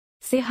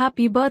say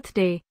happy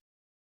birthday.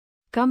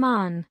 Come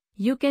on,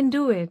 you can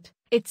do it.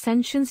 It's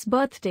Enrichen's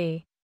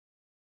birthday.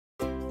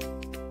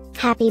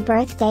 Happy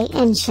birthday,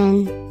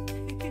 Enrich.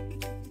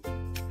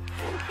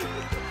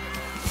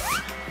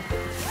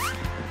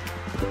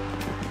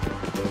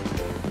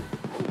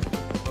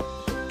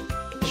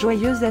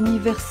 Joyeux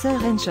anniversaire,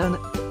 Enrich.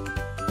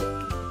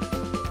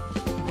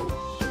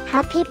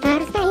 Happy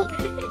birthday,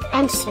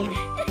 Enrich.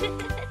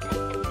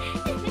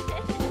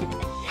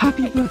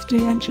 Happy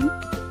birthday, Enrich.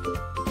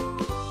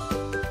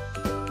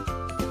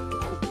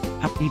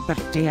 Happy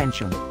birthday,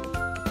 Enrich.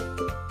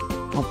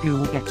 Hope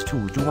you get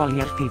to do all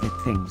your favorite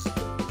things.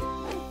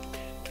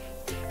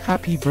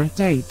 Happy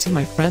birthday to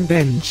my friend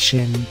Enrich.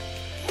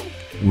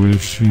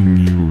 Wishing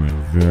you a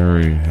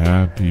very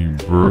happy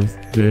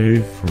birthday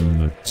from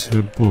the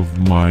tip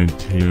of my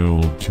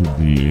tail to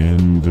the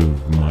end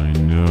of my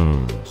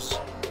nose.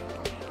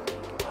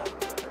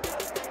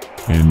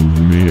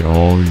 And may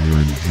all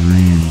your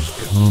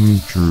dreams come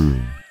true.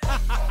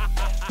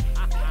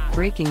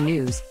 Breaking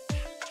news.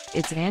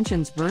 It's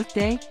Anchen's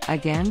birthday,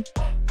 again?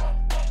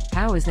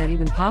 How is that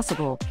even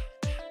possible?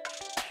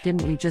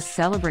 Didn't we just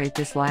celebrate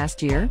this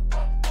last year?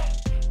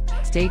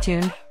 Stay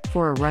tuned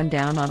for a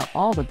rundown on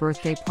all the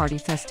birthday party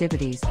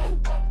festivities.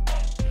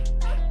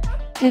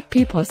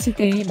 Happy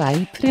birthday,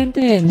 my friend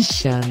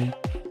Enrich.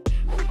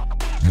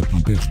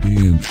 Happy birthday,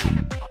 Enrich.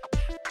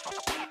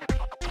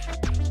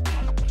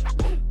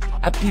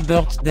 Happy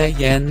birthday,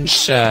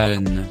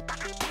 Enrich.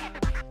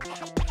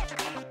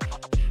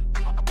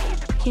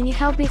 Can you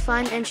help me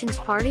find Enrichen's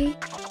party?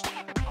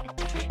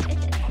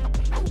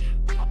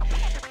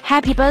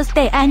 Happy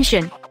birthday,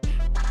 Enrich.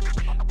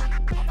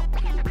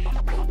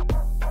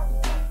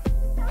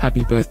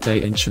 Happy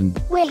birthday, Enrich.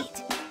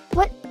 Wait,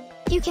 what?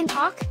 You can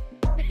talk?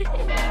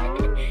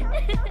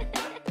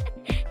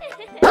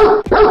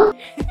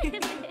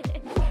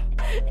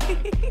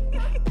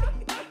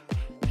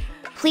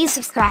 Please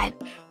subscribe,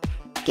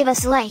 give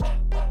us a like,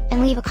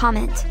 and leave a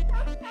comment.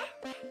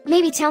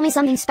 Maybe tell me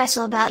something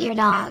special about your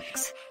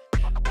dogs.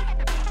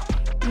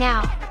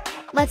 Now,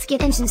 let's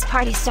get Enrichen's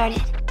party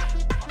started.